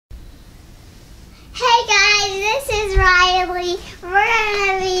this is Riley. We're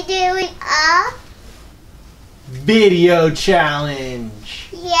gonna be doing a video challenge.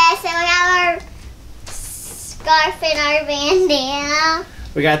 Yes, and we have our scarf and our bandana.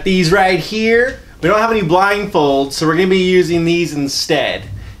 We got these right here. We don't have any blindfolds, so we're gonna be using these instead.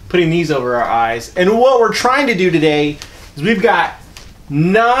 Putting these over our eyes. And what we're trying to do today is we've got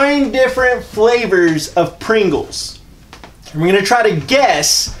 9 different flavors of Pringles. And we're gonna try to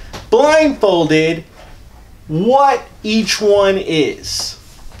guess, blindfolded, what each one is.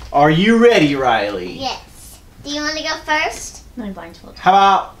 Are you ready, Riley? Yes. Do you want to go first? No, I'm blindfolded. How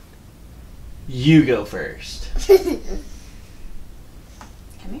about you go first? Come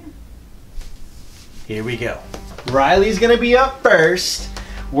here. Here we go. Riley's gonna be up first.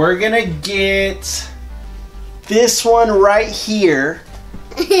 We're gonna get this one right here.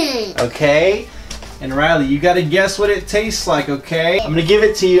 Okay? And Riley, you gotta guess what it tastes like, okay? I'm gonna give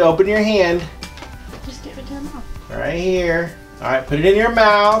it to you. Open your hand. Just give it to her mouth. Right here. Alright, put it in your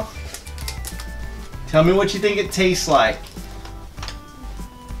mouth. Tell me what you think it tastes like.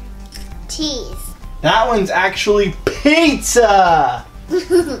 Cheese. That one's actually pizza!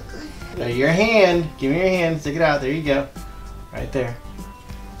 There, your hand. Give me your hand. Stick it out. There you go. Right there.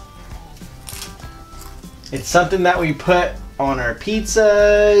 It's something that we put on our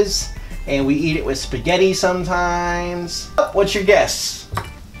pizzas, and we eat it with spaghetti sometimes. What's your guess?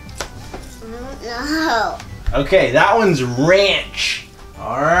 No. Okay, that one's ranch.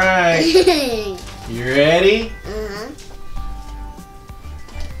 All right. You ready?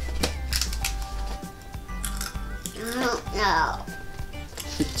 No.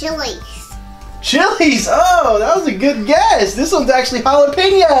 Chilies. Chilies. Oh, that was a good guess. This one's actually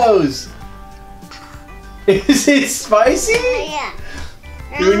jalapenos. Is it spicy? Yeah.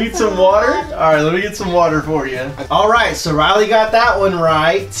 Do we need some water? Alright, let me get some water for you. Alright, so Riley got that one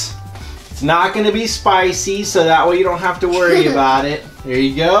right. It's not going to be spicy, so that way you don't have to worry about it. There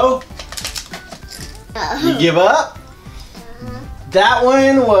you go. You give up? That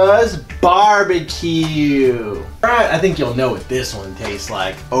one was barbecue. Alright, I think you'll know what this one tastes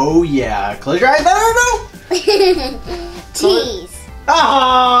like. Oh yeah. Close your eyes. No. Cheese.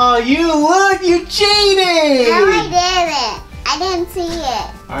 Oh, you cheated! No, I didn't. I didn't see it.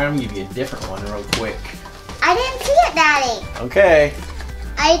 Alright, I'm gonna give you a different one real quick. I didn't see it, Daddy. Okay.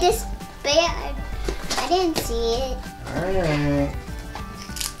 I didn't see it. Alright.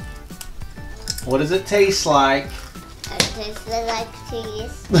 What does it taste like? It tastes like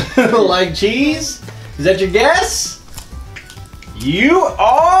cheese. Like cheese? Is that your guess? You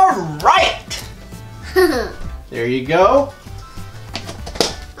are right! There you go.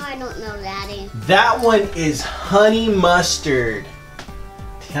 I don't know, Daddy. That one is honey mustard.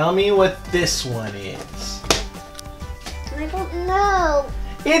 Tell me what this one is. I don't know.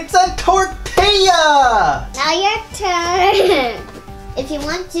 It's a tortilla! Now your turn. If you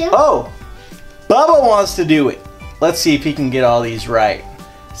want to. Oh, Bubba wants to do it. Let's see if he can get all these right.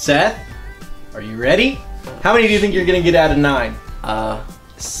 Seth, are you ready? How many do you think you're gonna get out of 9?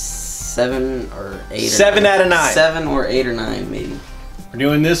 7 or 8. 7 out of 9. 7 or 8 or 9, maybe. We're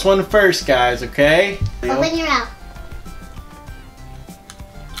doing this one first, guys, okay? Open your mouth.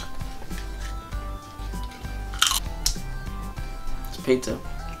 It's pizza.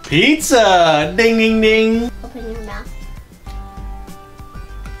 Pizza! Ding, ding, ding. Open your mouth.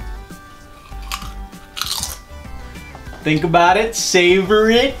 Think about it. Savor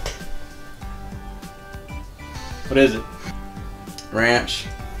it. What is it? Ranch.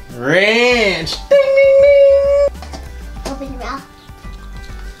 Ranch. Ding, ding, ding. Open your mouth.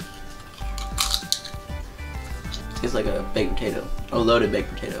 Tastes like a baked potato. A loaded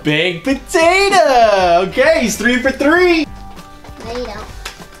baked potato. Baked potato. Okay, he's 3 for 3. No, you don't.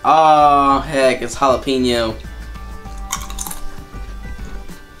 Oh, heck, it's jalapeno.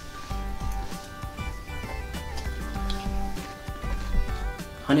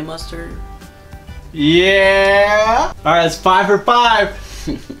 Honey mustard? Yeah. All right, it's 5 for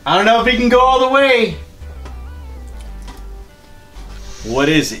 5. I don't know if he can go all the way. What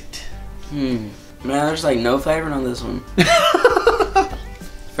is it? Man, there's like no flavor on this one.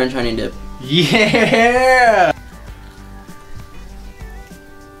 French onion dip. Yeah.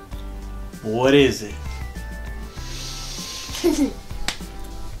 What is it?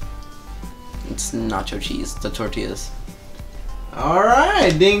 It's nacho cheese. The tortillas. All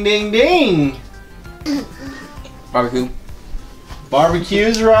right, ding, ding, ding. Barbecue.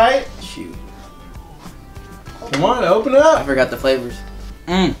 Barbecue's right. Shoot. Come on, open I up. forgot the flavors.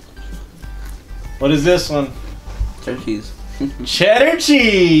 What is this one? Cheddar cheese. Cheddar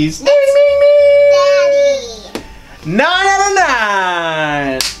cheese. Ding, ding, ding. Daddy. 9 out of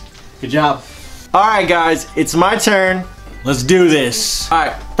 9. Good job. Alright guys, it's my turn. Let's do this.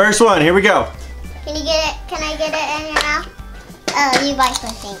 Alright, first one, here we go. Can you get it? Can I get it in your mouth? Oh, you bite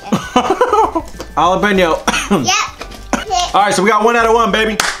my finger. Jalapeno. Yep. Alright, so we got 1 out of 1,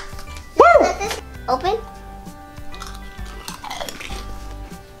 baby. Woo! Open.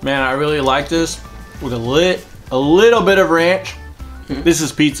 Man, I really like this with a little bit of ranch. This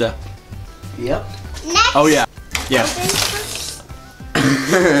is pizza. Yep. Next. Oh yeah. Yeah.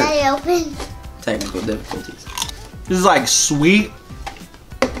 Let it open. Technical difficulties. This is like sweet.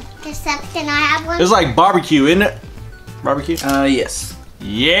 Can I have one? This is like barbecue, isn't it? Barbecue? Yes.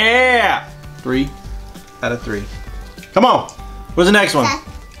 Yeah! 3 out of 3. Come on. What's the next one?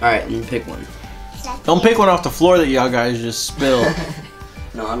 Alright, let me pick one. Don't pick one off the floor that y'all guys just spilled.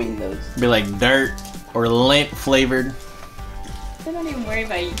 No, I mean those. Be like dirt or lint flavored. They're not even worried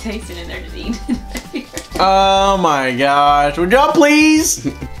about you tasting it, they're just eating it. Oh my gosh. Would y'all please?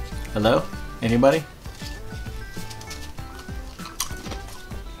 Hello? Anybody?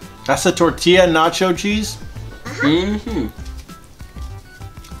 That's the tortilla nacho cheese? Mm-hmm.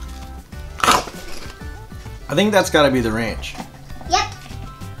 I think that's gotta be the ranch. Yep.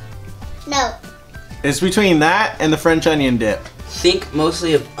 No. It's between that and the French onion dip. Think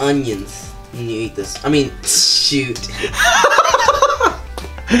mostly of onions when you eat this. I mean, shoot.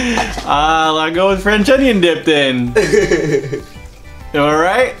 I'll go with French onion dip then. You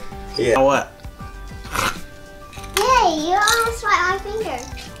alright? Yeah. Now what? Hey, you almost bite my finger.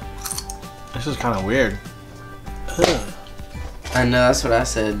 This is kind of weird. Ugh. I know, that's what I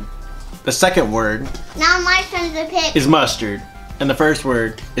said. The second word Now my turn to pick. is mustard, and the first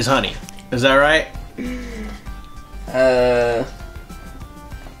word is honey. Is that right?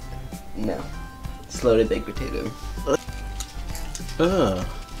 No. It's loaded baked potato. Ugh.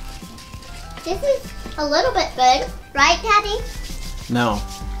 This is a little bit good, right, Daddy? No.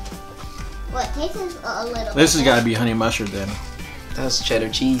 What tastes a little This bit has got to be honey mustard then. That's cheddar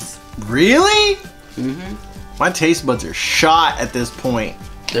cheese. Really? Mm-hmm. My taste buds are shot at this point.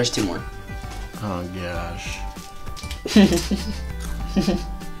 There's 2 more. Oh gosh.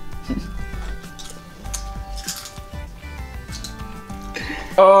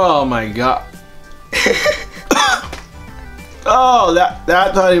 Oh my god. Oh,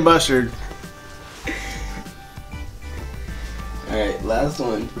 that's honey mustard. Alright, last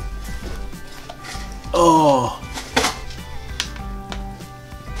one. Oh.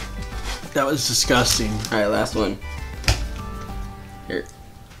 That was disgusting. Alright, last one. Here.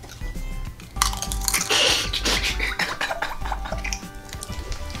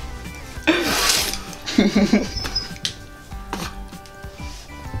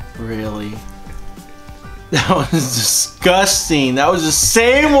 Really? That was disgusting. That was the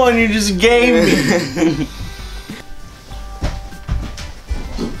same one you just gave me.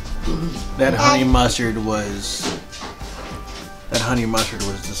 That honey mustard was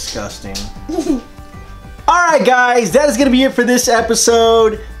disgusting. Alright guys, that is going to be it for this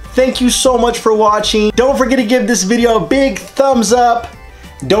episode. Thank you so much for watching. Don't forget to give this video a big thumbs up.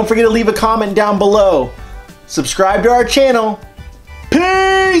 Don't forget to leave a comment down below. Subscribe to our channel.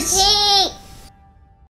 Peace! Peace.